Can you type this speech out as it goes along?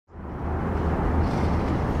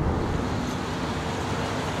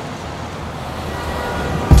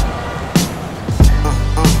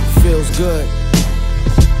feels good.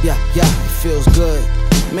 Yeah, it feels good.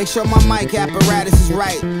 Make sure my mic apparatus is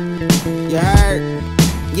right. You heard?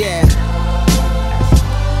 Yeah.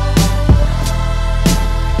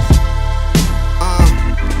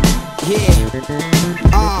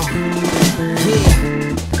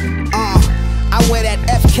 I wear that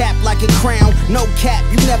F cap like a crown. No cap,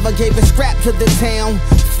 you never gave a scrap to the town.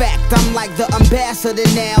 Fact, I'm like the ambassador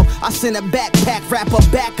now. I send a backpack rapper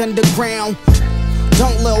back underground.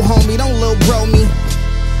 Don't lil homie, don't lil bro me.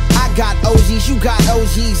 I got OGs, you got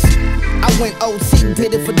OGs. I went OT,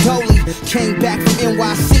 did it for doly. Came back from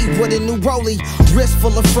NYC with a new rollie. Wrist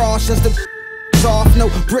full of frost, just the off. No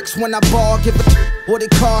bricks when I ball, give a what it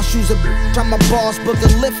costs. Use a I'm a boss, book a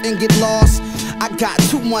Lyft and get lost. I got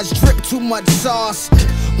too much drip, too much sauce.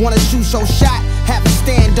 Wanna shoot your shot, have a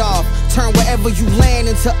standoff. Turn wherever you land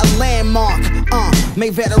into a landmark.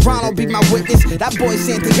 May Veterano be my witness. That boy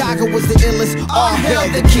Santiago was the illest. All hail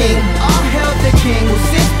the king. All hail the king who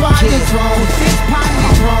sits by the throne. Who sits by the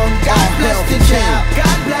throne. God bless the child.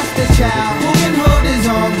 God bless the child. Who can hold his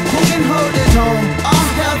own? Who can hold his own? All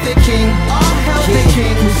hail the king. All hail the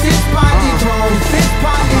king who sits by the throne. Who sits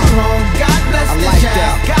by the throne. God bless the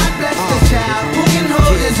child. God bless the child. Who can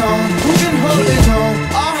hold his own? Who can hold his own?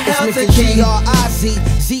 All hail the king. GRIZZLYCITY.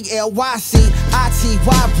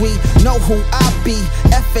 We know who I be.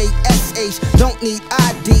 FASH, don't need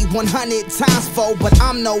ID. 100 times 4, but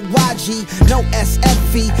I'm no YG, no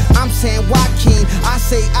SFV. I'm San Joaquin. I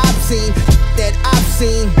say I've seen that I've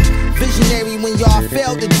seen. Visionary when y'all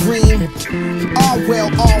failed to dream. All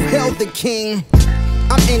hail the king.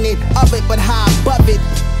 I'm in it, of it, but high above it.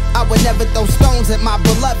 I would never throw stones at my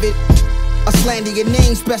beloved. A slander your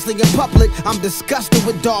name, especially in public. I'm disgusted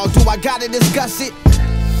with dog. Do I gotta discuss it?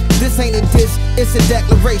 This ain't a diss, it's a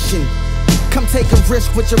declaration. Come take a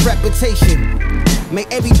risk with your reputation. May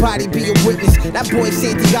everybody be a witness. That boy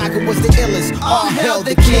Santiago was the illest. All hail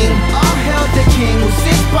the king. All hail the king who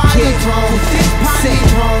sits by the throne.